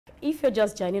if you're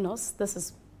just joining us, this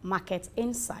is Market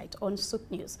Insight on Souq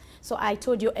News. So I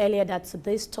told you earlier that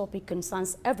today's topic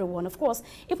concerns everyone, of course,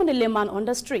 even the layman on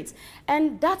the streets.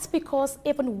 And that's because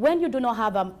even when you do not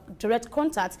have direct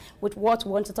contact with what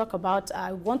we want to talk about,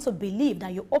 I want to believe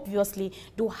that you obviously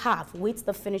do have with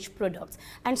the finished product.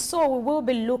 And so we will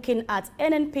be looking at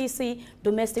NNPC,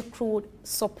 domestic crude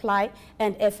supply,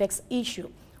 and FX issue.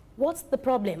 What's the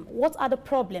problem? What are the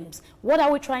problems? What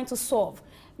are we trying to solve?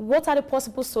 What are the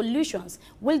possible solutions?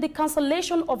 Will the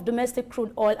cancellation of domestic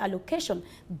crude oil allocation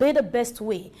be the best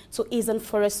way to ease and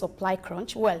forest supply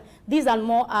crunch? Well, these and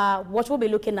more are what we'll be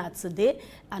looking at today.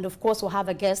 And of course, we'll have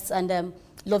a guest. And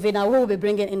Lovina, who will be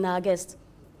bringing in our guest?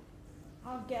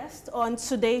 Our guest on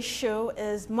today's show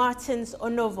is Martins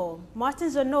Onovo.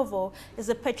 Martins Onovo is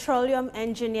a petroleum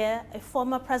engineer, a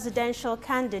former presidential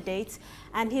candidate,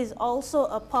 and he's also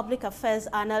a public affairs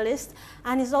analyst,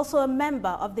 and he's also a member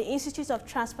of the Institute of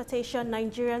Transportation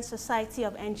Nigerian Society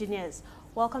of Engineers.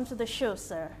 Welcome to the show,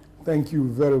 sir. Thank you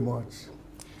very much.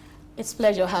 It's a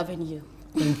pleasure having you.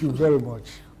 Thank you very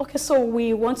much. Okay, so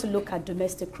we want to look at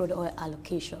domestic crude oil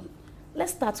allocation.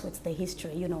 Let's start with the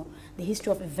history, the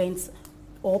history of events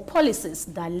or policies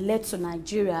that led to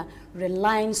Nigeria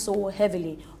relying so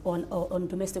heavily on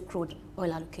domestic crude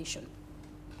oil allocation.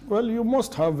 Well, you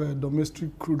must have a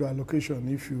domestic crude allocation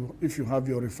if you have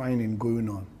your refining going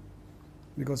on,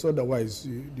 because otherwise,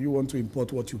 do you want to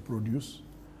import what you produce?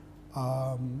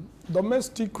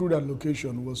 Domestic crude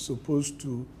allocation was supposed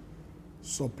to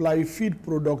supply feed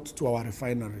product to our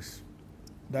refineries.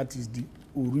 That is the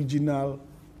original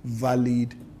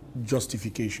valid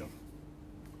justification.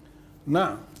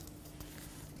 Now,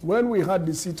 when we had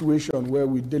the situation where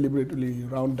we deliberately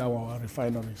round down our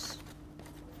refineries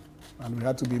and we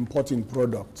had to be importing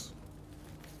products,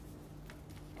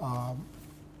 the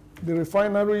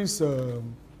refineries could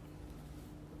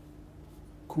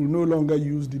no longer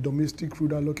use the domestic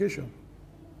crude allocation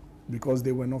because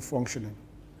they were not functioning.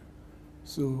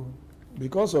 So,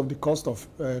 because of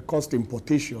the cost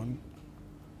importation,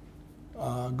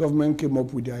 government came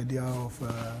up with the idea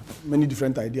of many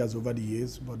different ideas over the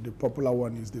years, but the popular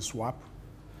one is the swap.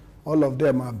 All of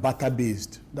them are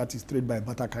barter-based, that is trade by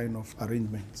barter kind of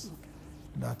arrangements. Okay.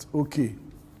 That, okay,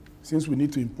 since we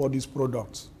need to import these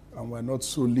products and we're not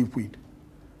so liquid,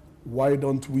 why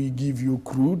don't we give you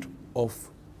crude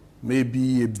of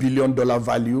maybe $1 billion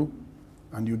value,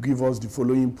 and you give us the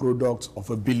following products of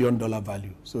 $1 billion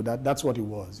value. So that's what it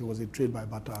was. It was a trade by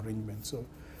barter arrangement. So,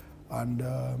 and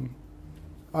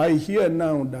I hear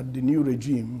now that the new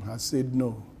regime has said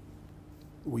no.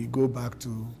 We go back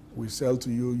to, we sell to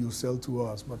you, you sell to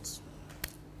us. But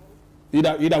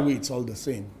either way, it's all the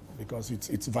same because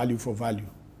it's value for value.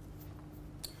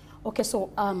 Okay, so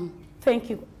thank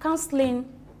you. Cancelling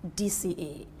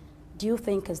DCA, do you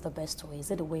think is the best way?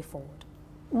 Is it the way forward?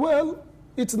 Well,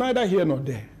 it's neither here nor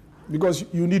there because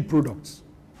you need products.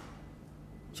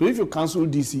 So if you cancel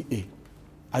DCA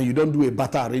and you don't do a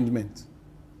barter arrangement,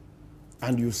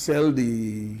 and you sell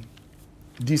the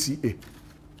DCA,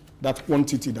 that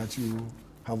quantity that you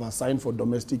have assigned for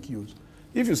domestic use.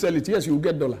 If you sell it, yes, you will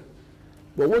get dollar.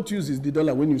 But what use is the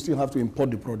dollar when you still have to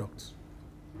import the products?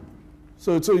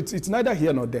 So it's neither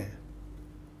here nor there.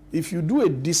 If you do a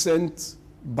decent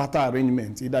barter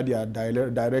arrangement, either they are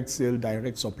direct sale,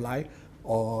 direct supply,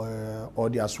 or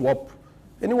they are swap,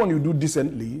 anyone you do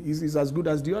decently is as good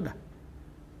as the other.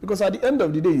 Because at the end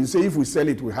of the day, you say if we sell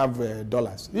it, we have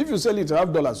dollars. If you sell it, you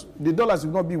have dollars. The dollars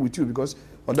will not be with you because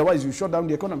otherwise you shut down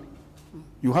the economy.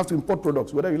 You have to import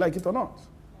products, whether you like it or not.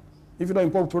 If you don't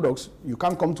import products, you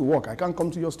can't come to work. I can't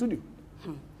come to your studio.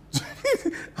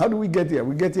 How do we get here?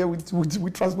 We get here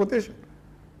with transportation.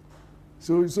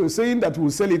 So saying that we'll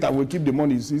sell it and we'll keep the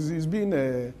money is being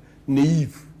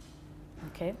naive.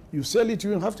 Okay. You sell it,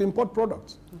 you have to import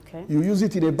products. Okay. You use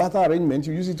it in a barter arrangement,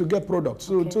 you use it to get products.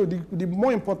 So, okay. so the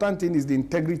more important thing is the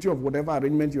integrity of whatever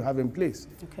arrangement you have in place.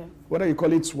 Okay. Whether you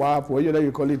call it swap, whether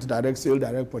you call it direct sale,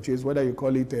 direct purchase, whether you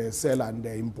call it sell and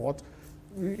import,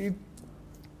 the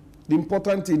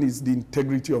important thing is the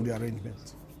integrity of the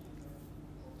arrangement.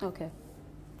 Okay.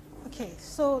 Okay,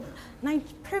 so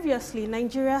previously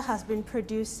Nigeria has been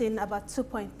producing about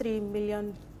 2.3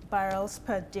 million barrels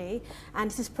per day,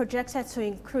 and it is projected to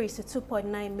increase to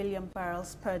 2.9 million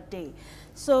barrels per day.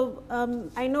 So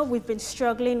I know we've been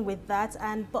struggling with that,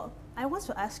 but I want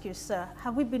to ask you, sir,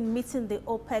 have we been meeting the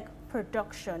OPEC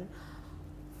production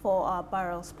for our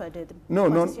barrels per day? No,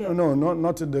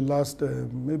 not in the last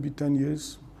maybe 10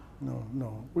 years.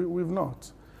 No, we've not.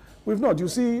 We've not. You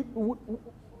see,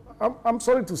 I'm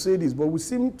sorry to say this, but we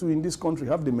seem to, in this country,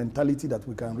 have the mentality that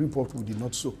we can reap what we did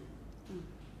not sow.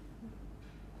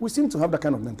 We seem to have that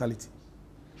kind of mentality.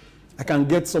 I can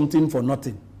get something for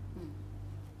nothing.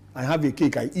 I have a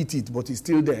cake, I eat it, but it's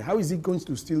still there. How is it going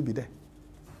to still be there?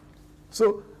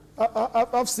 So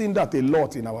I've seen that a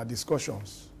lot in our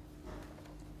discussions.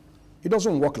 It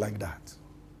doesn't work like that.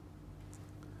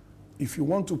 If you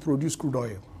want to produce crude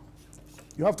oil,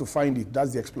 you have to find it.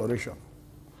 That's the exploration.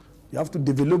 You have to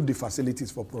develop the facilities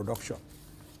for production.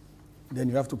 Then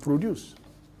you have to produce.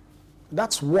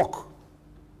 That's work.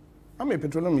 I'm a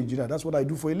petroleum engineer. That's what I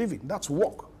do for a living. That's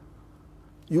work.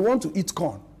 You want to eat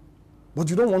corn, but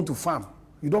you don't want to farm.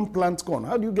 You don't plant corn.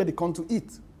 How do you get the corn to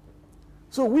eat?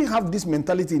 So we have this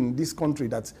mentality in this country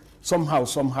that somehow,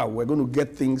 we're going to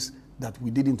get things that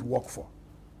we didn't work for.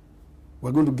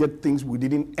 We're going to get things we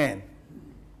didn't earn.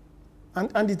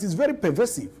 And it is very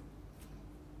pervasive.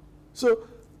 So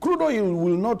crude oil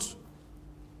will not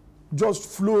just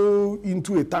flow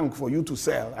into a tank for you to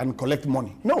sell and collect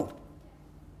money. No.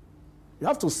 You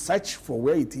have to search for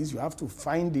where it is. You have to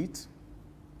find it.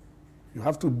 You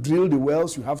have to drill the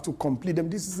wells. You have to complete them.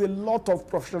 This is a lot of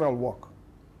professional work.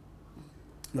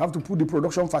 You have to put the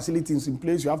production facilities in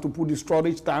place. You have to put the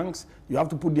storage tanks. You have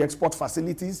to put the export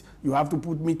facilities. You have to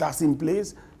put meters in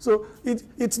place. So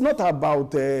it's not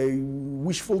about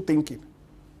wishful thinking.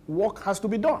 Work has to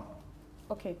be done.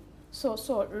 Okay.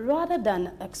 So rather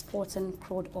than exporting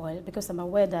crude oil, because I'm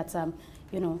aware that,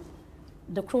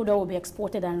 the crude oil will be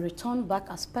exported and returned back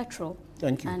as petrol.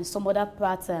 Thank you. And some other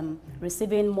parts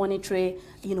receiving monetary,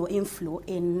 inflow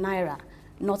in naira,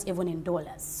 not even in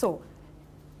dollars. So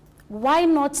why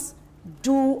not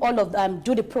do all of them,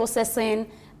 do the processing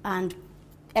and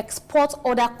export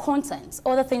other contents,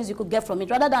 other things you could get from it,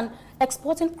 rather than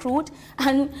exporting crude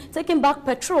and taking back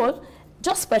petrol,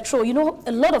 just petrol.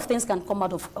 A lot of things can come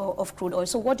out of crude oil.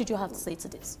 So what did you have to say to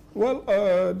this? Well,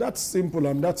 that's simple,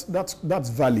 and that's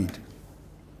valid.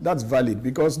 That's valid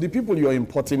because the people you're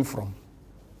importing from,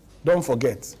 don't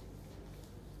forget,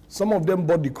 some of them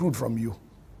bought the crude from you,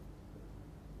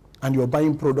 and you're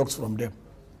buying products from them.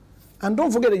 And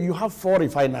don't forget that you have 4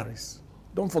 refineries.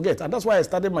 Don't forget. And that's why I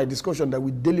started my discussion that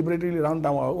we deliberately round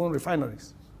down our own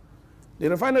refineries. The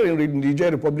refinery in the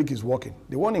Niger Republic is working.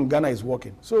 The one in Ghana is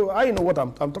working. So I know what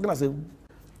I'm talking as a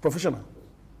professional.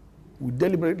 We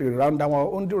deliberately round down our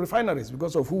own refineries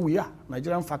because of who we are,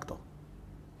 Nigerian factor.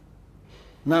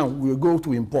 Now we'll go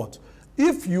to import.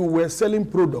 If you were selling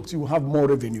products, you will have more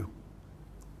revenue.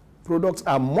 Products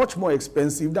are much more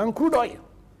expensive than crude oil.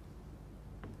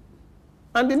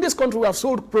 And in this country, we have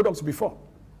sold products before.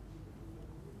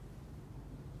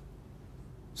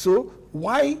 So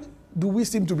why do we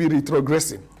seem to be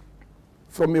retrogressing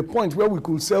from a point where we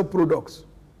could sell products,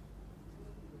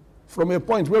 from a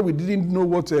point where we didn't know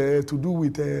what to do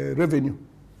with revenue,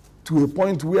 to a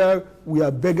point where we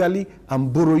are beggarly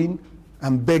and borrowing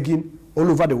and begging all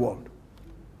over the world?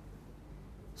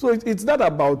 So it's not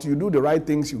about you do the right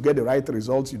things, you get the right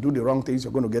results. You do the wrong things,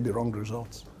 you're going to get the wrong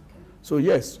results. So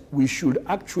yes, we should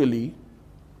actually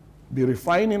be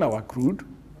refining our crude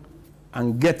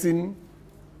and getting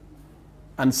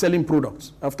and selling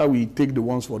products after we take the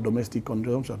ones for domestic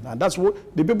consumption. And that's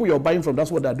what the people you're buying from,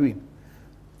 that's what they're doing.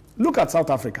 Look at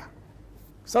South Africa.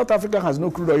 South Africa has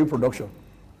no crude oil production,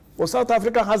 but South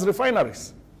Africa has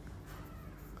refineries.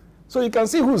 So you can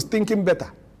see who's thinking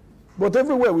better. But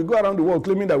everywhere we go around the world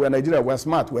claiming that we're Nigeria, we're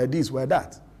smart, we're this, we're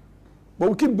that. But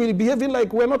we keep behaving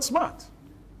like we're not smart.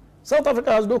 South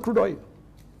Africa has no crude oil,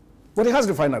 but it has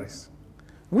refineries.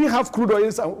 We have crude oil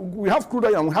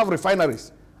and we have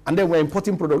refineries, and then we're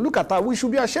importing products. Look at that. We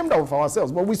should be ashamed of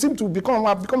ourselves, but we seem to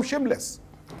have become shameless.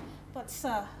 But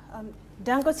sir,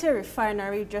 Dangote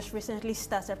Refinery just recently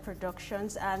started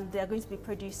productions, and they're going to be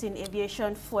producing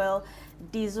aviation fuel,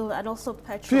 diesel, and also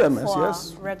petrol PMS, for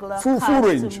yes. regular full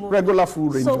range, regular full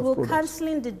range so of will products.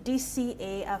 cancelling the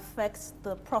DCA affect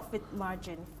the profit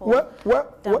margin for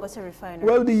Dangote Refinery?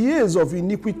 Well, the years of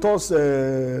iniquitous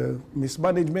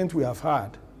mismanagement we have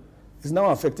had is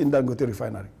now affecting Dangote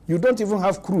Refinery. You don't even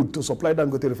have crude to supply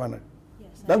Dangote Refinery.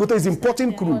 Dangote is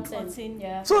importing crude.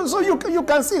 Yeah. So you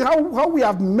can see how we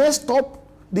have messed up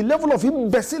the level of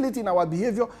imbecility in our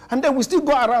behavior, and then we still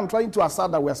go around trying to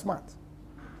assert that we are smart.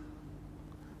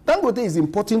 Dangote is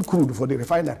importing crude for the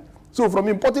refinery. So from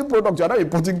importing products, you are now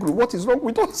importing crude. What is wrong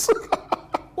with us?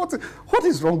 What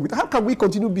is wrong with? How can we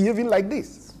continue behaving like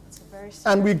this?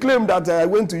 And we claim that I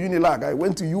went to Unilag, I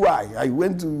went to UI, I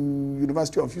went to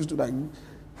University of Houston.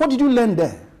 What did you learn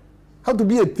there? How to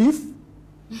be a thief?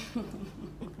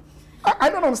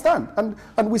 I don't understand.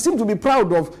 And we seem to be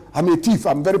proud of, I'm a thief,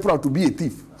 I'm very proud to be a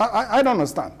thief. I don't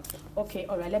understand. Okay,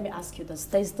 all right, let me ask you this.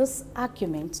 There's this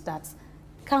argument that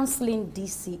cancelling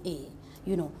DCA,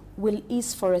 will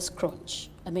ease forest crunch.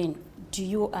 I mean, Do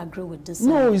you agree with this?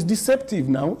 No, it's deceptive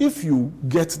now. If you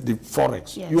get the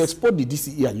forex, yes, you export the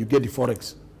DCE and you get the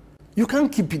forex. You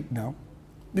can't keep it now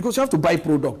because you have to buy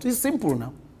product. It's simple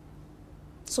now.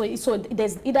 So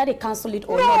there's either they cancel it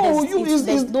or no, not.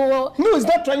 No, it's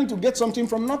not trying to get something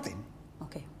from nothing.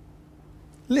 Okay.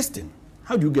 Listen,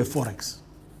 how do you get forex?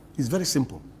 It's very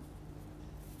simple.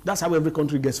 That's how every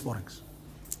country gets forex.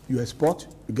 You export,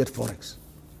 you get forex.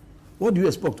 What do you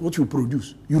export? What you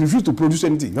produce? You refuse to produce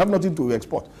anything. You have nothing to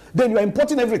export. Then you are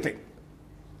importing everything.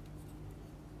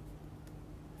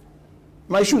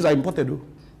 My shoes are imported, though.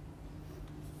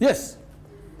 Yes.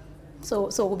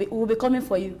 So we'll be coming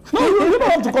for you. No, you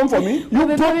don't have to come for me. You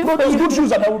produce good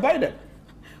shoes and I will buy them.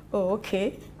 Oh,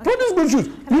 okay. Produce good shoes.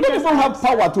 You don't even have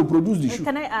power to produce the shoes.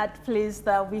 Can I add, please,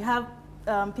 that we have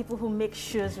people who make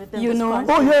shoes within you know.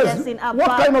 Oh yes. What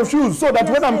kind of shoes? So that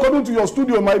when I'm coming to your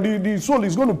studio, the sole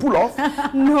is going to pull off.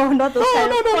 No, not those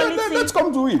kind of quality, let's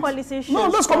come to it. No,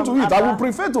 let's come to it. I would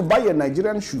prefer to buy a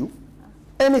Nigerian shoe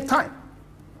anytime.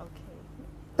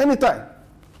 Okay. Anytime.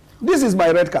 This is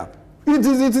my red cap. It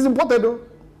is imported though.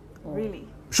 Really?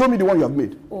 Show me the one you have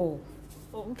made. Oh.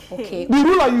 Okay. The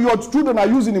ruler your children are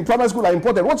using in primary school are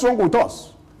imported. What's wrong with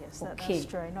us? Yes, that's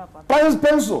true. I know about that.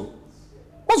 Pencil.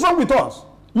 What's wrong with us?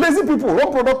 Lazy people,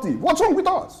 unproductive. What's wrong with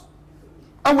us?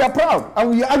 And we are proud and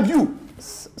we argue.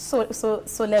 So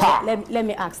let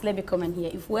me ask, let me comment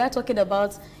here. If we are talking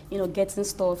about, getting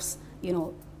stuffs,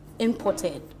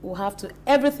 imported, we'll have to,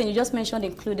 everything you just mentioned,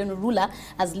 including ruler,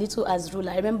 as little as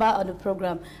ruler. I remember on the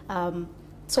program,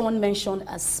 someone mentioned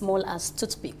as small as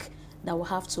toothpick that we'll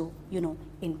have to,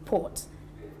 import.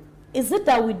 Is it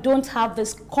that we don't have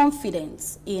this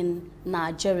confidence in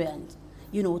Nigerians,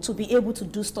 to be able to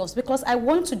do stuff? Because I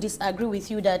want to disagree with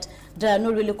you that there are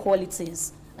no really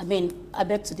qualities. I mean, I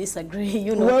beg to disagree,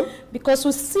 Well, because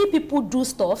we see people do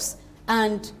stuffs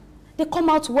and they come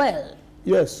out well.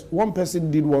 Yes, one person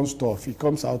did one stuff, it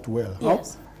comes out well.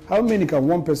 Yes. How many can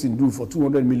one person do for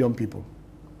 200 million people?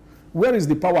 Where is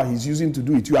the power he's using to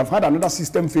do it? You have had another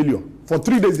system failure. For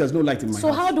 3 days, there's no light in my house.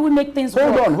 So how do we make things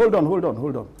work? Hold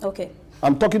on. Okay.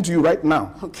 I'm talking to you right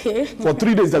now. Okay. For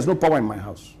 3 days, there's no power in my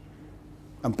house.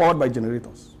 I'm powered by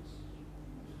generators.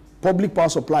 Public power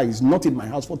supply is not in my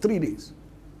house for 3 days.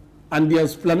 And the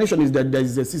explanation is that there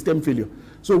is a system failure.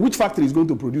 So which factory is going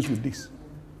to produce with this?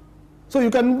 So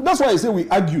that's why I say we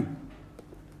argue.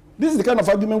 This is the kind of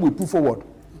argument we put forward.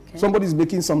 Okay. Somebody is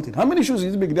making something. How many shoes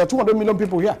is he making? There are 200 million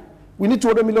people here. We need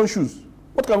 200 million shoes.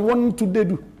 What can one today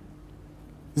do?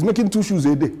 He's making 2 shoes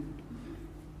a day.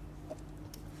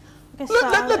 Okay,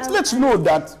 let's know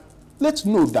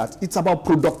that it's about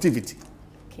productivity.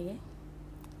 Okay.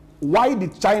 Why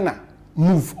did China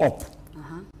move up?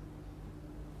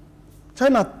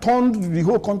 China turned the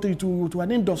whole country to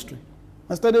an industry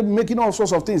and started making all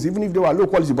sorts of things, even if they were low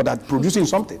quality, but are producing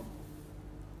something.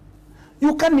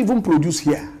 You can't even produce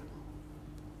here.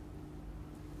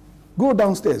 Go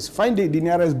downstairs, find the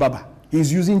nearest barber.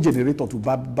 He's using generator to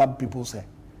barb people's hair.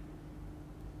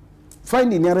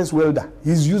 Find the nearest welder.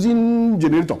 He's using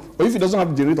generator. Or if he doesn't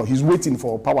have a generator, he's waiting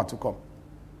for power to come.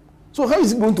 So how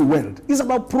is he going to weld? It's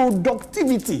about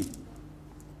productivity.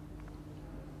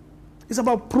 It's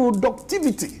about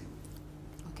productivity.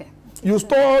 Okay. You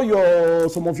store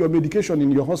some of your medication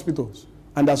in your hospitals,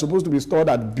 and they're supposed to be stored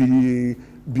at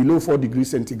below 4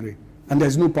 degrees centigrade, and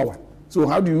there's no power. So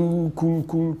how do you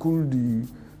cool the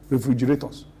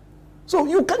refrigerators? So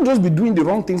you can't just be doing the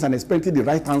wrong things and expecting the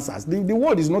right answers. The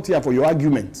world is not here for your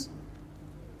arguments.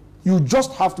 You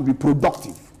just have to be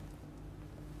productive.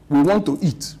 We want to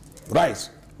eat rice,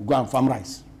 we go and farm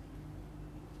rice.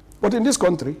 But in this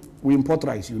country, we import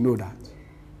rice, you know that.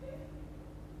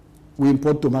 We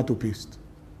import tomato paste.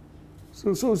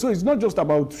 So it's not just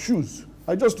about shoes.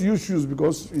 I just use shoes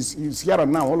because it's here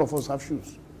and now, all of us have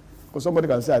shoes. Because somebody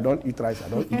can say, I don't eat rice, I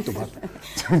don't eat tomato.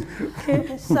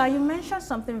 Okay, so you mentioned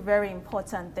something very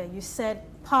important there. You said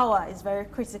power is very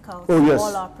critical for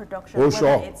all our production,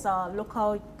 whether it's our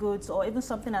local goods or even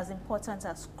something as important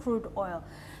as crude oil.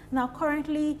 Now,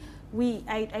 currently,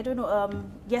 I don't know,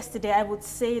 yesterday I would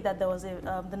say that there was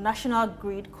the national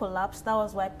grid collapse. That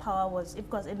was why power was,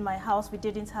 because in my house we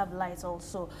didn't have lights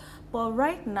also. But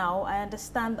right now, I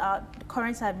understand the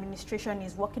current administration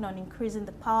is working on increasing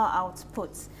the power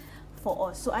outputs for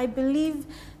us. So I believe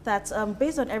that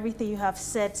based on everything you have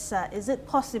said, sir, is it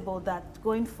possible that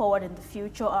going forward in the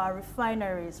future, our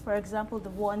refineries, for example,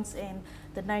 the ones in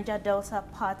the Niger Delta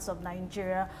parts of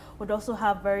Nigeria, would also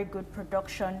have very good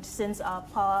production since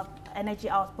our energy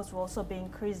outputs will also be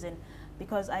increasing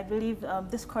because I believe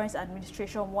this current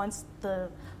administration wants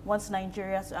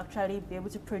Nigeria to actually be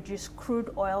able to produce crude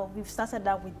oil. We've started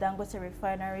that with Dangote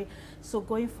refinery. So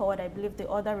going forward, I believe the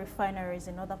other refineries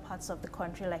in other parts of the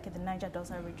country, like in the Niger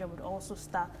Delta region, would also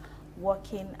start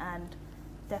working, and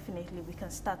definitely we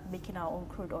can start making our own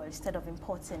crude oil instead of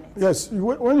importing it. Yes,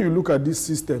 when you look at these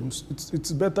systems,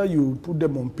 it's better you put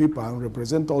them on paper and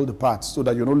represent all the parts so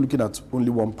that you're not looking at only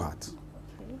one part.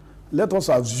 Okay. Let us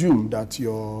assume that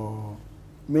your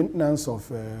maintenance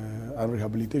of and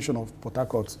rehabilitation of Port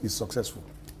Harcourt is successful.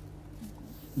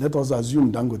 Let us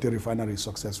assume Dangote refinery is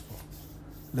successful.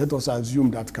 Let us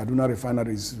assume that Kaduna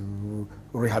refinery is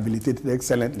rehabilitated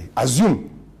excellently. Assume.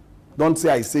 Don't say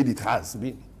I said it has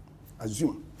been.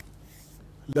 Assume.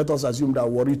 Let us assume that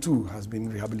Warri 2 has been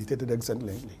rehabilitated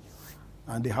excellently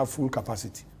and they have full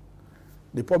capacity.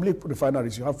 The public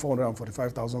refineries, you have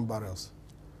 445,000 barrels.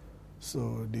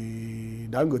 So the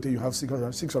Dangote, you have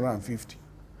 650.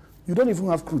 You don't even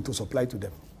have crude to supply to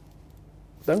them.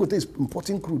 Dangote is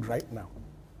importing crude right now.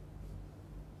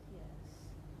 Yes.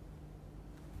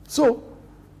 So,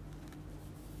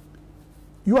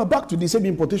 you are back to the same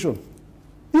importation.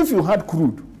 If you had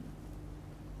crude,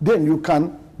 then you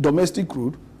can domestic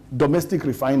crude, domestic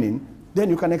refining, then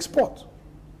you can export.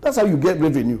 That's how you get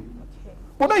revenue. Okay.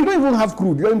 But now you don't even have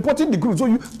crude. You're importing the crude. So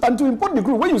and to import the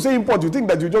crude, when you say import, you think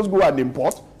that you just go and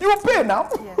import. You pay now.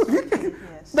 Yes.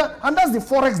 Yes. And that's the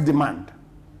forex demand.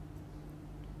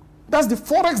 That's the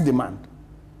forex demand.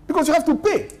 Because you have to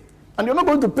pay. And you're not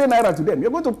going to pay Naira to them.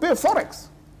 You're going to pay forex.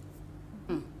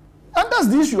 And that's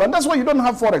the issue. And that's why you don't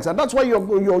have forex. And that's why the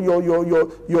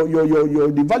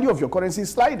value of your currency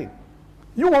is sliding.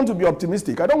 You want to be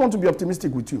optimistic. I don't want to be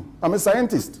optimistic with you. I'm a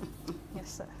scientist.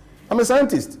 Yes, sir. I'm a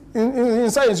scientist. In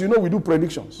science, you know, we do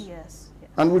predictions. Yes.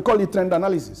 And we call it trend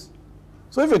analysis.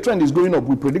 So if a trend is going up,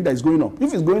 we predict that it's going up.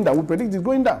 If it's going down, we predict it's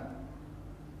going down.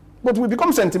 But we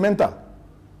become sentimental.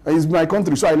 It's my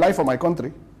country, so I lie for my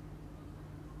country.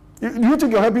 You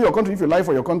think you're helping your country if you lie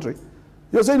for your country?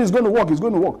 You're saying it's going to work, it's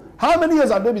going to work. How many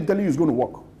years have they been telling you it's going to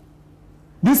work?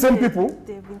 These same people?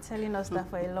 They've been telling us that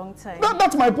for a long time.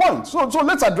 That's my point. So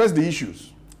let's address the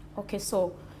issues. Okay,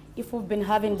 so if we've been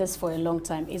having this for a long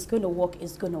time, it's going to work,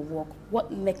 it's going to work.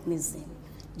 What mechanism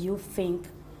do you think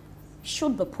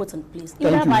should be put in place?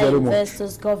 Either by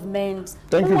investors, government,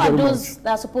 who are those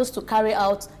that are supposed to carry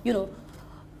out, you know,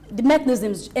 the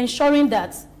mechanisms ensuring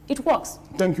that it works?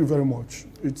 Thank you very much.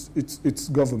 It's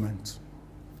government.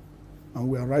 And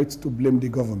we are right to blame the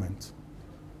government.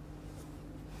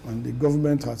 And the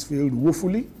government has failed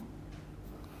woefully.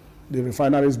 The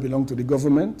refineries belong to the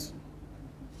government.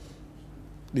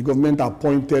 The government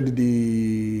appointed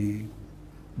the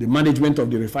management of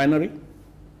the refinery.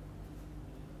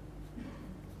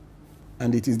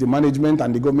 And it is the management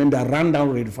and the government that ran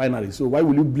down the refinery. So why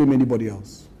will you blame anybody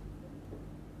else?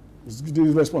 It's the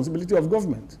responsibility of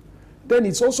government. Then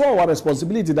it's also our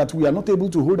responsibility that we are not able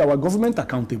to hold our government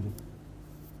accountable.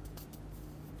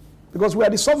 Because we are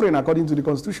the sovereign according to the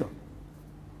Constitution.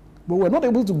 But we're not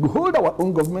able to hold our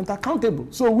own government accountable.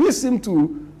 So we seem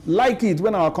to like it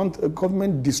when our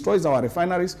government destroys our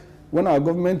refineries, when our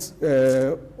government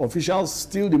officials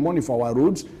steal the money for our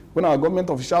roads, when our government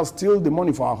officials steal the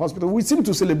money for our hospital. We seem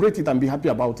to celebrate it and be happy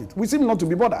about it. We seem not to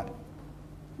be bothered.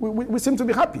 We seem to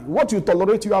be happy. What you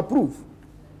tolerate, you approve.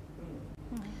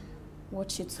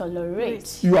 What you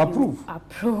tolerate, you approve.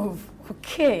 Approve.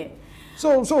 Okay.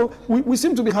 So we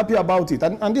seem to be happy about it,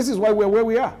 and this is why we're where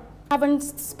we are. I haven't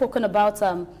spoken about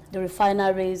the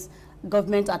refineries,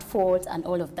 government at fault, and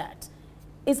all of that.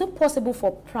 Is it possible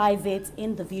for private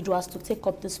individuals to take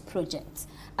up this project?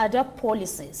 Are there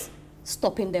policies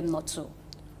stopping them not to,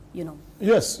 you know?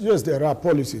 Yes, there are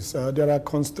policies. There are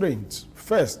constraints.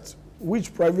 First,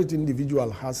 which private individual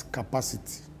has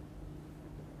capacity?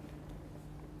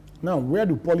 Now, where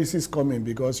do policies come in?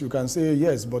 Because you can say,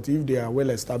 yes, but if they are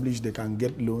well established, they can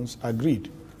get loans.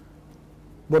 Agreed.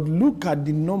 But look at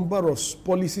the number of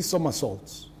policy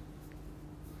somersaults.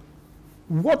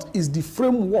 What is the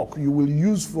framework you will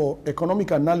use for economic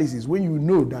analysis when you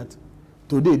know that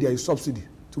today there is subsidy,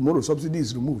 tomorrow subsidy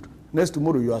is removed, next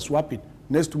tomorrow you are swapping,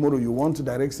 next tomorrow you want to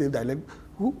direct save direct?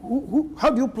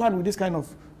 How do you plan with this kind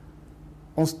of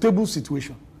unstable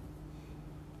situation?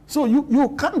 So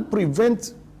you can't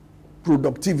prevent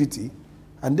productivity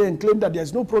and then claim that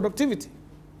there's no productivity.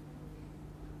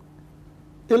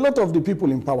 A lot of the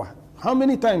people in power, how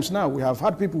many times now we have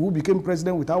had people who became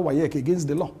president without WAEC against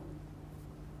the law?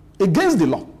 Against the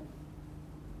law.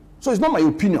 So it's not my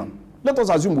opinion. Let us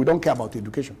assume we don't care about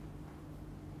education.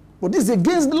 But this is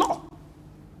against the law.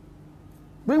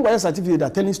 Bring WAEC certificate, they're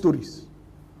telling stories.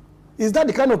 Is that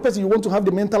the kind of person you want to have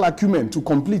the mental acumen to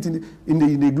complete in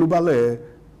the global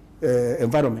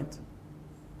environment?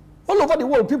 All over the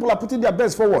world, people are putting their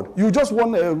best forward. You just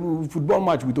won a football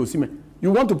match with Osimhen. You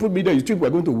want to put me there, you think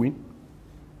we're going to win?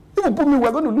 If you put me,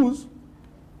 we're going to lose.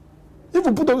 If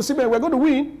you put Osimhen, we're going to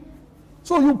win.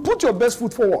 So you put your best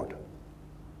foot forward.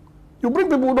 You bring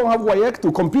people who don't have WAEC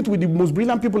to compete with the most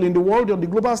brilliant people in the world on the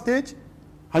global stage,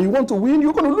 and you want to win,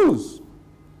 you're going to lose.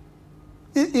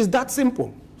 It's that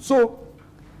simple. So,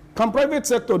 can private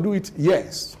sector do it?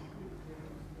 Yes.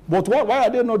 But why are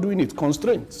they not doing it?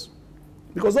 Constraints.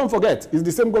 Because don't forget, it's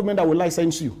the same government that will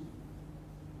license you.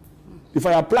 If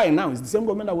I apply now, it's the same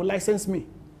government that will license me.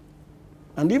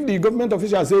 And if the government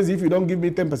official says, if you don't give me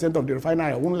 10% of the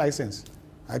refinery, I won't license.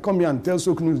 I come here and tell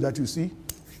SouqNews that, you see,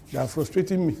 they are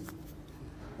frustrating me.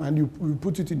 And you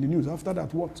put it in the news. After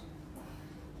that, what?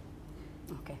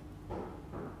 Okay.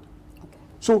 Okay.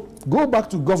 So go back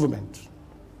to government.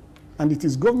 And it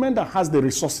is government that has the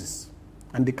resources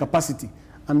and the capacity.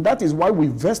 And that is why we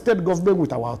vested government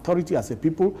with our authority as a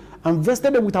people and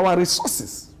vested them with our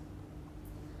resources.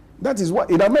 That is why,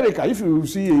 in America, if you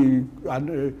see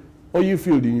an oil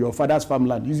field in your father's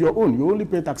farmland, it's your own. You only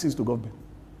pay taxes to government.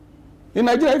 In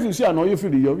Nigeria, if you see an oil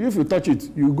field, if you touch it,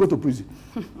 you go to prison.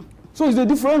 So it's a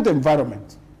different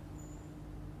environment.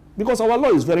 Because our law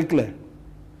is very clear.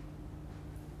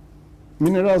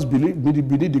 Minerals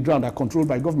beneath the ground are controlled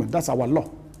by government. That's our law.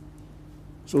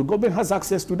 So government has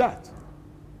access to that.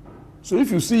 So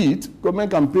if you see it, government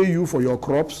can pay you for your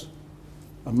crops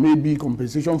and maybe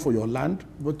compensation for your land,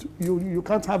 but you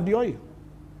can't have the oil.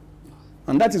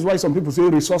 And that is why some people say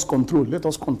resource control. Let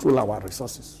us control our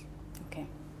resources. Okay.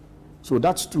 So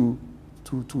that's to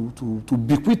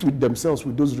bequeath with themselves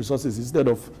with those resources instead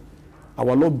of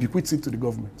our law bequeaths it to the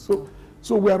government.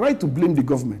 So we are right to blame the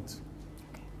government.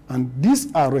 Okay. And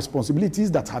these are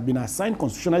responsibilities that have been assigned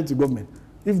constitutionally to government.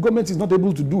 If government is not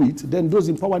able to do it, then those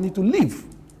in power need to leave.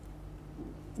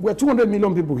 We're 200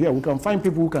 million people here. We can find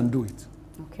people who can do it.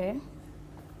 Okay.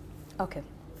 Okay.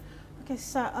 Okay,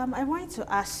 sir, I wanted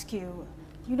to ask you,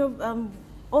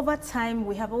 over time,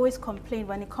 we have always complained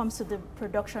when it comes to the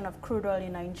production of crude oil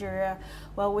in Nigeria.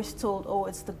 We're always told, oh,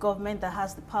 it's the government that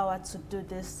has the power to do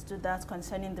this, do that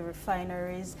concerning the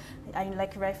refineries. And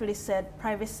like you rightfully said,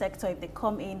 private sector, if they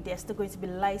come in, they're still going to be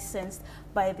licensed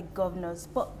by the governors,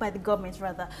 by the government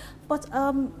rather. But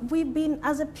we've been,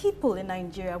 as a people in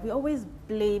Nigeria, we always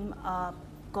blame our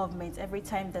government every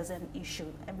time there's an issue.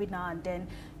 Every now and then,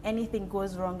 anything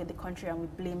goes wrong in the country and we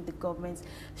blame the government.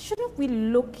 Shouldn't we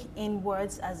look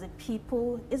inwards as a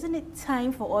people? Isn't it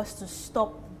time for us to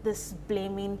stop this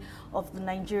blaming of the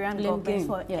Nigerian government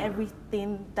for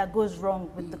everything that goes wrong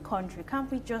with the country?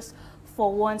 Can't we just,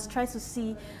 for once, try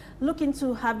to look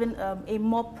into having a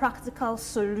more practical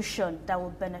solution that will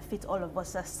benefit all of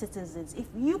us as citizens? If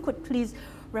you could please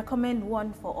recommend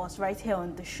one for us right here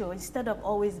on the show, instead of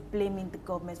always blaming the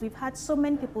government. We've had so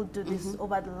many people do this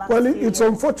over the last few years. Well, it's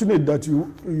unfortunate that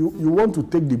you want to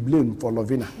take the blame for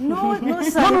Lovina. No, no,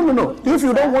 sir. No. If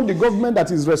you don't want the government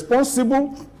that is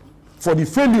responsible for the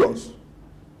failures,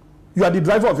 you are the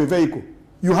driver of a vehicle,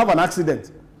 you have an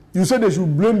accident, you say they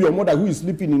should blame your mother who is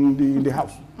sleeping in the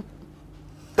house.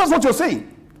 That's what you're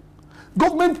saying.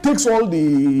 Government takes all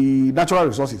the natural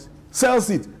resources, sells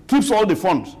it, keeps all the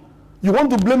funds. You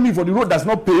want to blame me for the road that's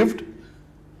not paved?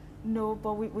 No,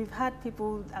 but we've had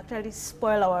people actually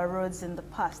spoil our roads in the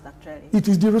past, actually. It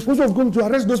is the responsibility of going to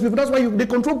arrest those people. That's why they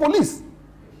control police.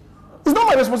 It's not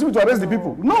my responsibility to arrest the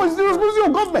people. No, it's the responsibility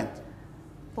of government.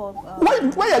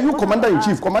 Why are you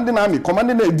commander-in-chief, commanding army,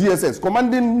 commanding a DSS,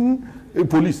 commanding a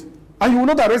police, and you will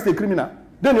not arrest a criminal?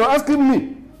 Then you're asking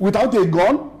me, without a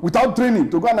gun, without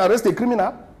training, to go and arrest a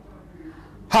criminal?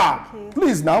 Ha! Okay.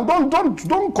 Please now,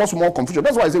 don't cause more confusion.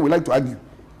 That's why I say we like to argue.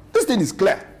 This thing is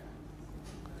clear.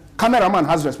 Cameraman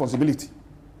has responsibility.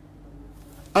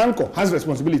 Anchor has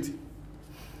responsibility.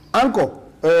 Anchor,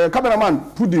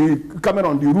 cameraman put the camera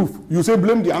on the roof. You say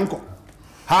blame the anchor.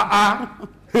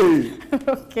 Hey.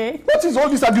 Okay. What is all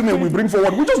this argument we bring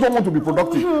forward? We just don't want to be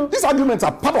productive. These arguments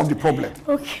are part of the problem.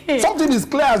 Okay. Something is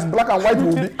clear as black and white.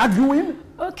 We'll be arguing.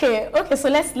 Okay, so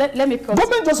let me come.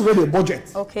 Government just read a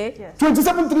budget. Okay. Yes.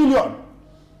 27 trillion.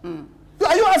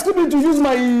 Are you asking me to use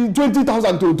my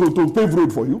 20,000 to pave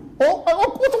road for you? Or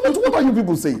what are you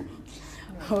people saying?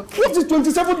 Okay. What is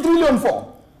 27 trillion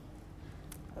for?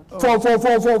 Okay.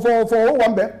 For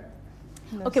one bed?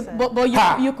 No, okay,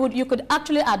 but you could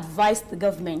actually advise the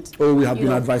government. Oh, we have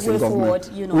been advising government.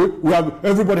 Forward,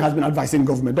 everybody has been advising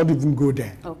government. Don't even go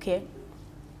there. Okay.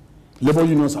 Labor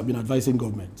unions have been advising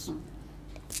government.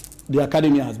 The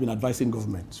academia has been advising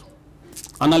government.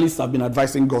 Analysts have been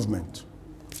advising government.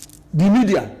 The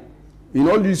media in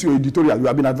all this your editorial, you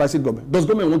have been advising government. Does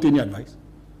government want any advice?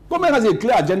 Government has a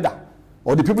clear agenda.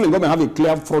 Or the people in government have a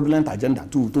clear fraudulent agenda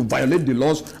to violate the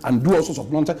laws and do all sorts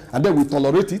of nonsense, and then we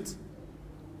tolerate it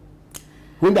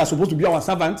when they are supposed to be our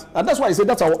servants. And that's why I say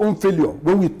that's our own failure,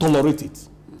 when we tolerate it.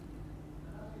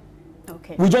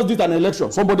 Okay. We just did an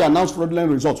election. Somebody announced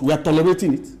fraudulent results. We are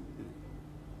tolerating it.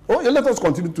 Oh, let us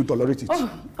continue to tolerate it. Oh,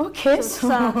 okay. So,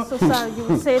 sir, you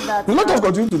would say that... Let us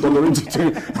continue to tolerate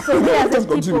it. So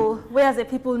we as a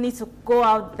people need to go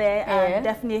out there and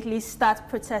definitely start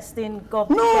protesting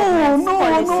government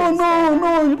policies.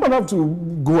 No, you don't have to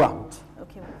go out.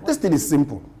 Okay. This thing is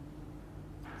simple.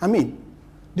 I mean,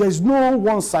 there is no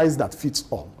one size that fits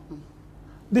all.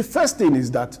 The first thing is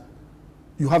that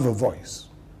you have a voice.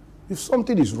 If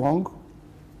something is wrong,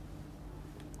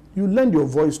 you lend your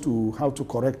voice to how to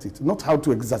correct it, not how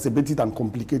to exacerbate it and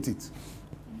complicate it.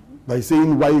 By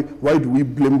saying, why do we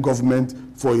blame government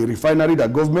for a refinery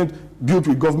that government built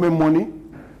with government money,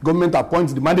 government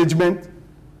appoints the management,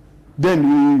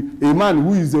 then a man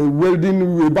who is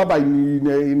welding a baba in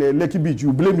a Lekki Beach,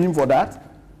 you blame him for that?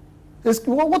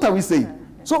 What are we saying?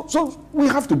 So we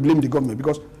have to blame the government,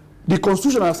 because the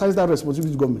Constitution assigns that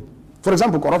responsibility to government. For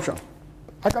example, corruption.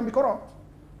 I can be corrupt.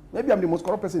 Maybe I'm the most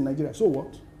corrupt person in Nigeria. So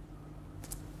what?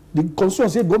 The Constitution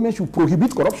says government should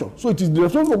prohibit corruption. So it is the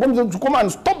responsibility of government to come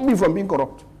and stop me from being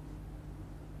corrupt.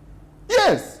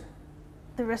 Yes.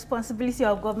 The responsibility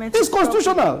of government is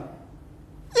constitutional.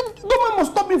 Government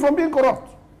must stop me from being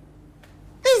corrupt.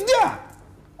 It's there.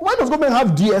 Why does government have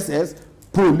DSS,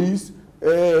 police,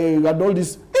 and all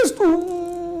this? It's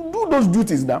to do those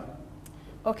duties now.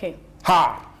 Okay.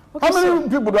 Okay, how many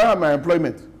people do I have in my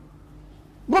employment?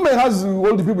 Government has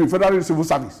all the people in federal civil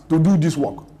service to do this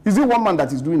work. Is it one man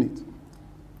that is doing it?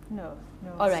 No.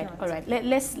 All right.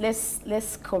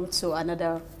 Let's come to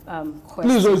another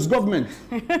question. Please, it's government.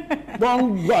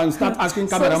 Don't go and start asking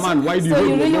cameraman why do you. So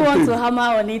you really want to hammer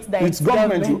on it that it's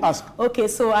government you ask. Okay,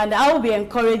 so and I will be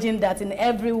encouraging that in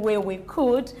every way we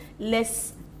could,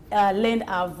 let's lend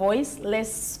our voice,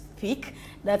 let's speak.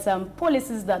 That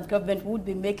policies that government would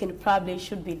be making probably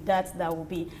should be that will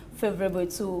be favorable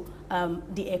to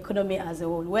the economy as a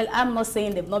whole. Well, I'm not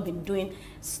saying they've not been doing,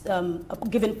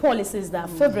 giving policies that are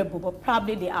favorable, but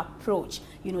probably the approach,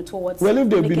 towards... Well, if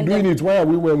they've been doing it, why are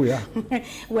we where we are?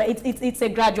 Well, it's a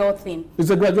gradual thing.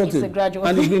 It's a gradual thing.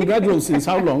 And it's been gradual since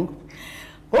how long?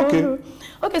 Okay.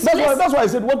 Okay, so that's why I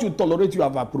said what you tolerate, you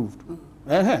have approved.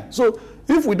 So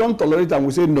if we don't tolerate and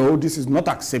we say, no, this is not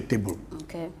acceptable,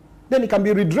 okay, then it can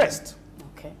be redressed.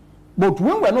 Okay. But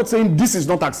when we're not saying this is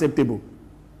not acceptable,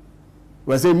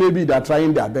 we're saying maybe they're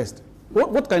trying their best.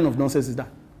 What kind of nonsense is that?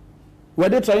 Were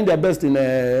they trying their best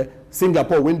in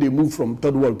Singapore when they moved from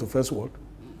third world to first world?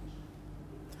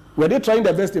 Were they trying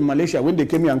their best in Malaysia when they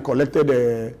came here and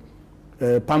collected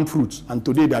palm fruits, and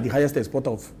today they are the highest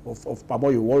exporter of palm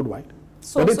oil worldwide?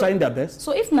 Were they trying their best?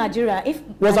 So if Nigeria...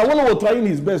 Was Onovo trying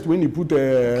his best when he put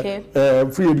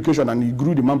free education and he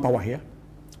grew the manpower here?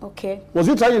 Okay. Was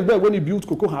he trying his best when he built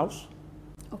Cocoa House?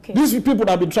 Okay. These people that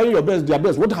have been trying their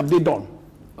best, what have they done?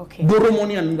 Okay. Borrow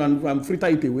money and fritter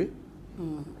it away.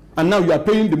 And now you are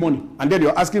paying the money, and then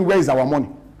you're asking, where is our money?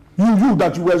 You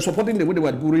that you were supporting them when they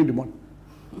were borrowing the money.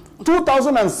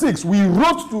 2006, we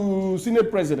wrote to Senate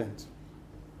President.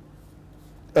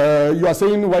 You are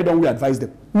saying, why don't we advise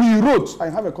them? We wrote, I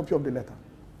have a copy of the letter,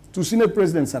 to Senate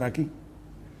President Saraki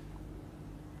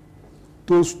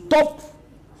to stop,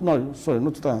 no, sorry,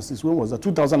 not 2006, when was that?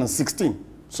 2016.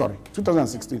 Sorry,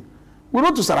 2016. We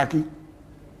wrote to Saraki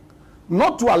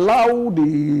not to allow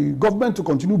the government to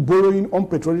continue borrowing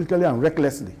unpatriotically and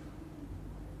recklessly.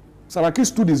 Saraki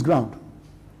stood his ground,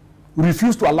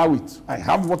 refused to allow it. I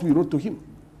have what we wrote to him.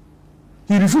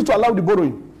 He refused to allow the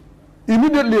borrowing.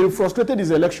 Immediately frustrated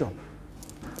his election,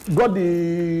 got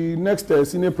the next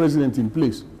Senate president in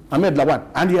place, Ahmed Lawan,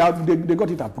 and they got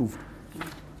it approved.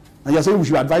 And you're saying we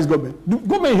should advise government. The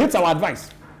government hates our advice.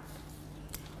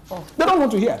 Oh. They don't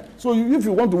want to hear. So if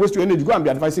you want to waste your energy, go and be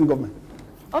advising government.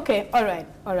 Okay, all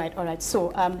right.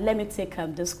 So let me take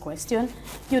this question.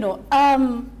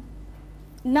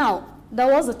 Now, there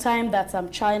was a time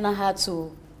that China had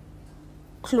to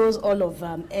close all of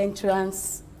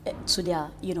entrance to their,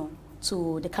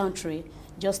 to the country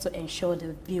just to ensure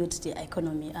they build the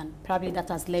economy, and probably that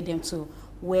has led them to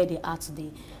where they are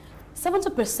today.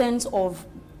 70% of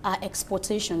our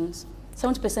exportations,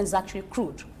 70% is actually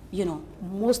crude.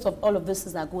 Most of all of this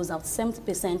that goes out,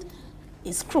 70%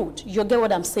 is crude. You get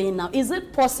what I'm saying now? Is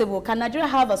it possible? Can Nigeria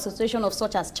have a situation of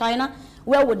such as China,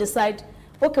 where we decide,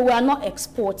 okay, we are not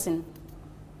exporting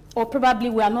or probably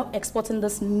we are not exporting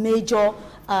this major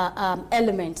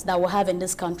element that we have in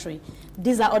this country.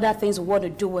 These are other things we want to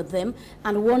do with them,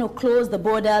 and we want to close the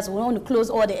borders, we want to close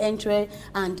all the entry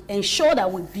and ensure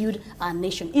that we build our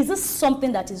nation. Is this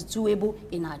something that is doable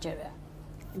in Nigeria?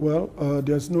 Well,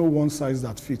 there's no one size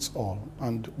that fits all,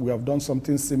 and we have done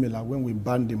something similar when we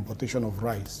banned the importation of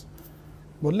rice.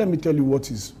 But let me tell you what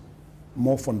is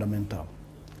more fundamental.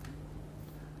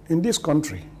 In this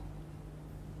country,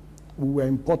 we were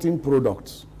importing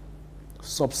products,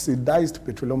 subsidized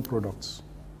petroleum products.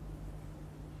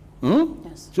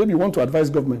 Yes. So if you want to advise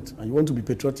government and you want to be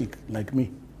patriotic like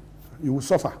me, you will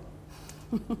suffer.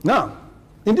 Now,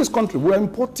 in this country, we are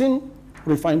importing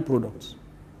refined products.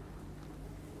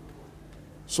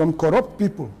 Some corrupt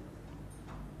people,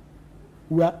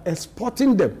 we are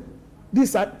exporting them.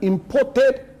 These are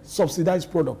imported,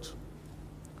 subsidized products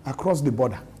across the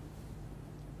border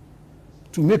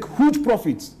to make huge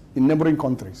profits in neighboring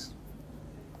countries.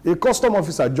 A custom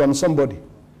officer, John somebody,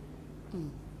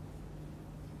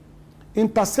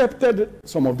 intercepted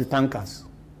some of the tankers.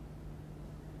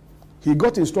 He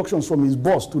got instructions from his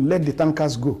boss to let the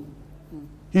tankers go.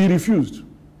 He refused.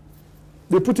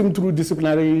 They put him through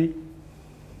disciplinary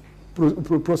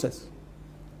process.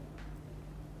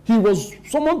 He was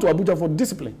summoned to Abuja for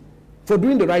discipline, for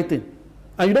doing the right thing.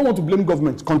 And you don't want to blame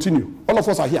government. Continue. All of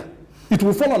us are here. It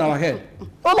will fall on our head.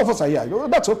 All of us are here.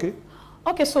 That's okay.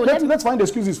 Okay, so let's find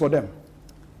excuses for them.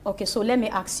 Okay, so let me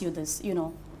ask you this. You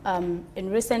know, in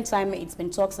recent time, it's been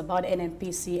talks about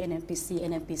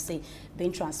NNPC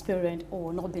being transparent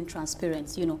or not being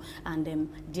transparent, you know, and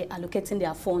they're allocating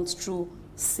their funds through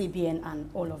CBN and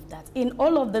all of that. In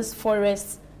all of this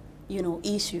forest, you know,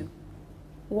 issue,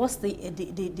 what's the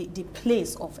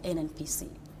place of NNPC?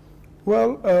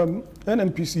 Well,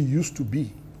 NNPC used to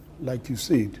be, like you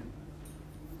said,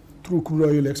 through crude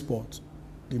oil export,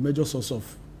 the major source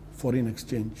of foreign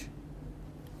exchange.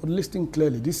 But listening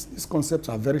clearly, these concepts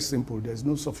are very simple. There's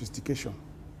no sophistication.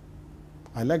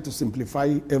 I like to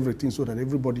simplify everything so that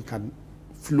everybody can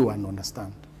flow and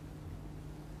understand.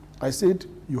 I said,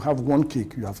 you have one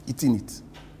cake, you have eaten it,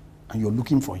 and you're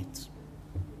looking for it.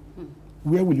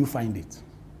 Where will you find it?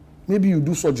 Maybe you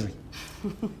do surgery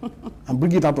and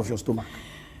bring it out of your stomach.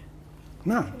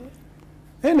 Now,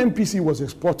 NNPC was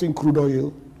exporting crude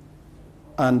oil,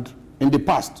 and in the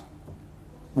past,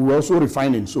 we were also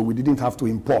refining, so we didn't have to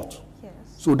import. Yes.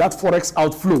 So that forex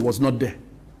outflow was not there.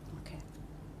 Okay.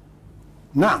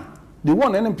 Now, the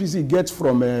one NNPC gets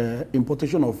from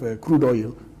importation of crude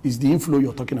oil is the inflow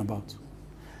you're talking about.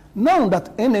 Now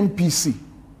that NNPC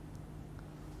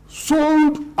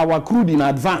sold our crude in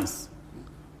advance,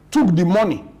 took the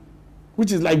money,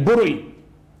 which is like borrowing,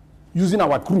 using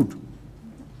our crude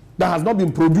that has not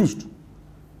been produced,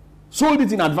 sold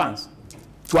it in advance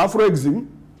to Afro-Exim,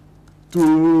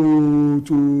 to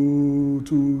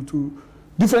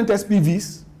different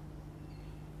SPVs.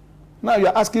 Now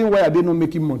you're asking why are they not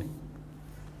making money?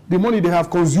 The money they have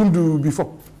consumed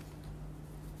before.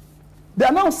 They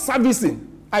are now servicing.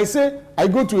 I say, I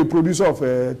go to a producer of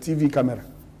a TV camera.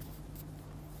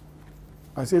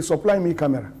 I say, supply me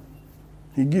camera.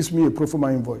 He gives me a pro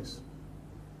forma invoice.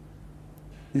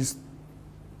 It's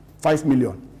 5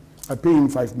 million. I pay him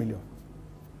 5 million.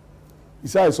 He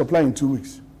said, I supply in 2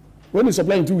 weeks. When he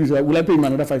supply in 2 weeks, will I pay him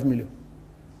another 5 million?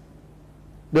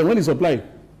 Then when he supply,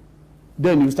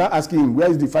 then you start asking him,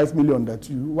 where is the 5 million that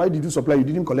you, why did you supply? You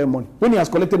didn't collect money. When he has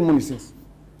collected money since.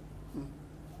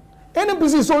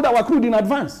 NNPC sold our crude in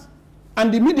advance.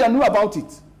 And the media knew about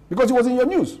it because it was in your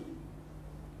news.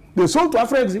 They sold to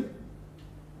Afro-Exim.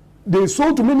 They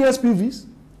sold to many SPVs,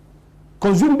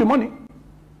 consumed the money.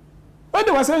 When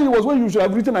they were saying it was when you should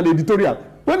have written an editorial.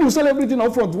 When you sell everything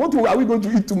up front, what are we going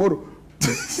to eat tomorrow?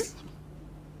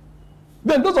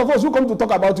 Then those of us who come to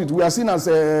talk about it, we are seen as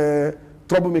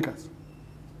troublemakers.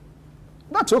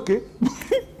 That's okay.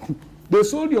 They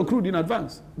sold your crude in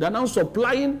advance. They are now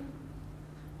supplying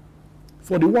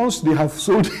for the ones they have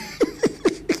sold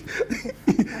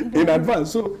in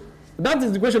advance. So that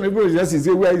is the question everybody just is,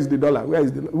 where is the dollar? Where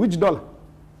is the which dollar?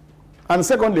 And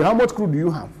secondly, how much crude do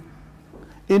you have?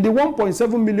 In the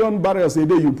 1.7 million barrels a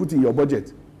day you put in your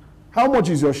budget, how much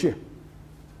is your share?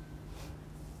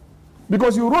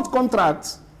 Because you wrote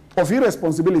contracts of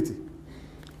irresponsibility,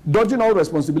 dodging all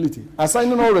responsibility,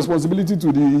 assigning all responsibility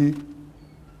to the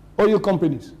oil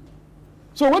companies.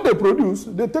 So when they produce,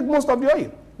 they take most of the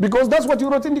oil because that's what you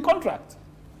wrote in the contract.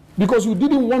 Because you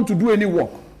didn't want to do any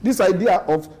work. This idea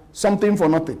of something for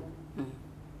nothing.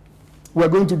 We're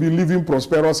going to be living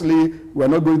prosperously. We're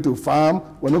not going to farm.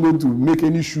 We're not going to make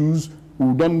any shoes.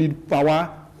 We don't need power.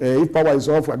 If power is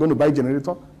off, we're going to buy a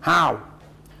generator. How?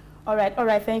 All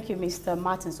right. Thank you, Mr.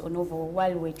 Martins Onovo.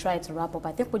 While we try to wrap up,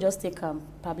 I think we'll just take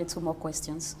probably 2 more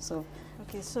questions. So.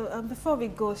 Okay, so before we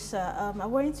go, sir, I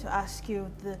wanted to ask you,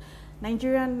 the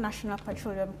Nigerian National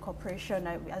Petroleum Corporation,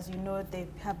 as you know, they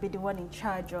have been the one in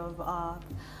charge of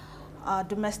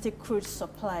domestic crude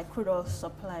oil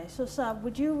supply. So, sir,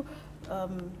 would you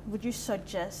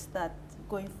suggest that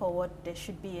going forward there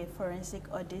should be a forensic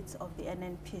audit of the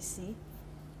NNPC?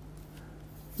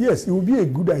 Yes, it would be a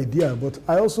good idea, but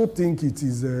I also think it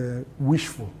is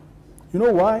wishful. You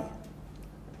know why?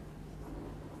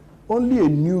 Only a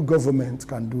new government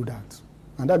can do that,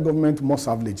 and that government must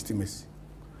have legitimacy,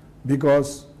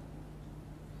 because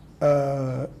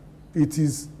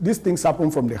these things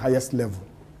happen from the highest level.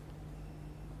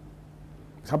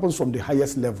 It happens from the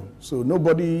highest level, so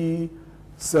nobody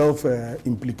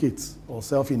self-implicates or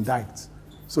self-indicts.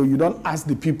 So you don't ask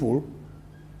the people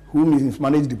who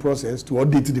manage the process to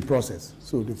audit the process.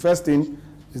 So the first thing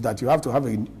is that you have to have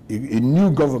a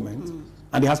new government,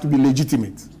 and it has to be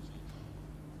legitimate.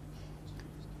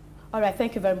 All right,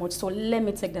 thank you very much. So let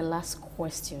me take the last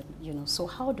question. So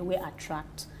how do we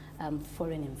attract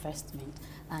foreign investment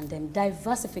and then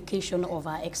diversification of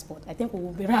our export? I think we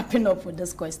will be wrapping up with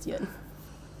this question.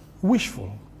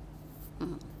 Wishful.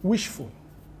 Wishful.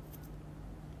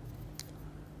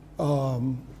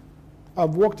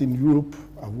 I've worked in Europe,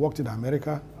 I've worked in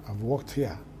America, I've worked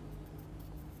here.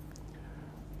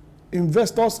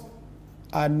 Investors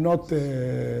are not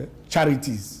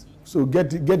charities, so get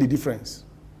the difference.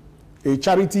 A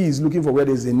charity is looking for where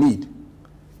there's a need.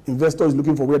 Investor is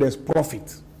looking for where there's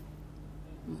profit.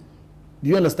 Do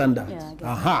you understand that? Yeah, I get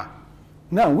Aha.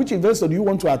 Now, which investor do you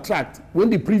want to attract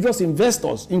when the previous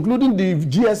investors, including the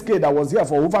GSK that was here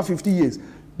for over 50 years,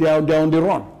 they're on the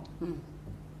run?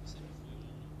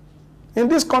 In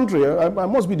this country, I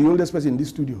must be the oldest person in this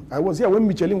studio. I was here when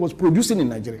Michelin was producing in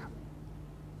Nigeria.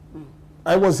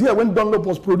 I was here when Dunlop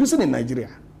was producing in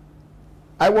Nigeria.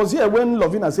 I was here when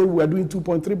Lovina said we were doing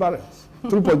 2.3 barrels,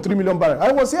 2.3 million barrels.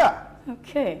 I was here.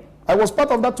 Okay. I was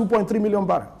part of that 2.3 million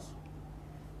barrels.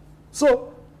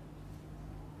 So,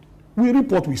 we reap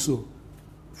what we sow.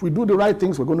 If we do the right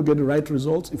things, we're going to get the right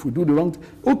results. If we do the wrong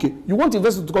okay, you want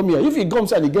investor to come here. If he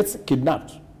comes and he gets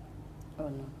kidnapped, Oh,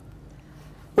 no.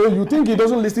 oh, you think he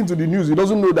doesn't listen to the news? He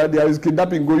doesn't know that there is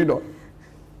kidnapping going on.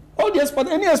 All the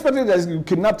any expatriate that is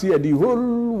kidnapped here, the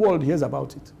whole world hears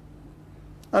about it.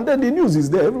 And then the news is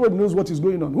there. Everybody knows what is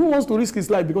going on. Who wants to risk his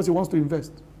life because he wants to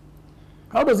invest?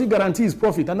 How does he guarantee his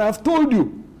profit? And I've told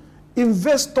you,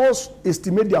 investors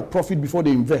estimate their profit before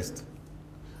they invest.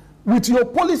 With your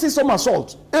policy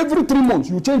somersault, every 3 months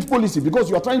you change policy because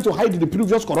you are trying to hide the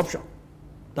previous corruption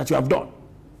that you have done.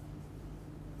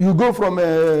 You go from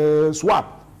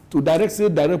swap to direct sale,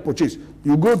 direct purchase.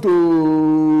 You go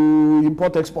to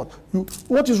import-export.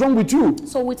 What is wrong with you?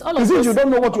 So with all of this, you don't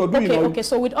know what you're doing? Okay.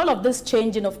 So with all of this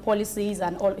changing of policies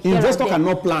and all, investor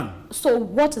cannot plan. So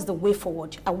what is the way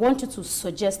forward? I want you to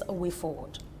suggest a way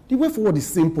forward. The way forward is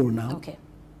simple now. Okay.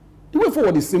 The way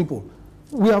forward is simple.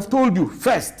 We have told you,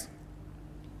 first,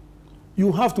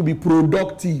 you have to be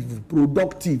productive.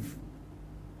 Productive.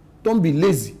 Don't be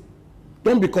lazy.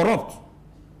 Don't be corrupt.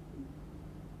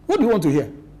 What do you want to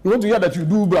hear? You want to hear that you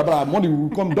do blah blah, money will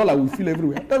come, dollar will fill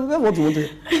everywhere. That's what you want to hear.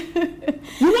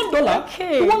 You want dollar?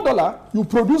 Okay. You want dollar? You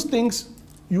produce things,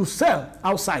 you sell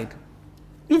outside.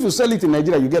 If you sell it in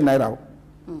Nigeria, you get naira.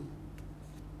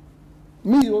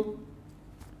 Me,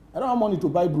 I don't have money to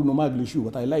buy Bruno Magli shoe,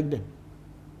 but I like them.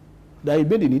 They are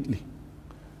made in Italy.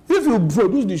 If you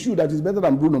produce the shoe that is better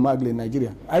than Bruno Magli in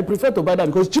Nigeria, I prefer to buy that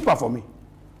because it's cheaper for me.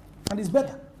 And it's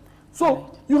better.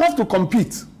 So you have to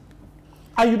compete.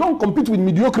 And you don't compete with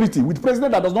mediocrity, with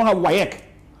president that does not have WAEC.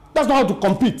 That's not how to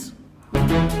compete.